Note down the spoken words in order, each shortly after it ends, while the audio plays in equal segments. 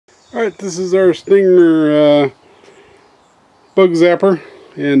Alright, this is our Stinger bug zapper,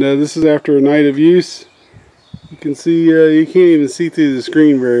 and this is after a night of use. You can see, you can't even see through the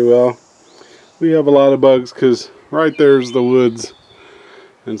screen very well. We have a lot of bugs because right there's the woods,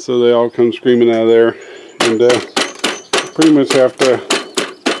 and so they all come screaming out of there, and pretty much have to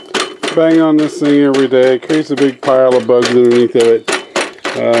bang on this thing every day. It creates a big pile of bugs underneath of it,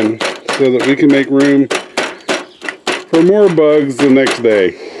 so that we can make room for more bugs the next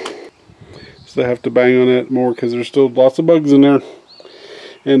day. So I have to bang on it more because there's still lots of bugs in there.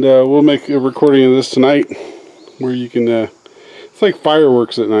 And we'll make a recording of this tonight where you can, it's like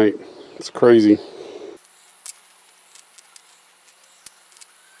fireworks at night. It's crazy.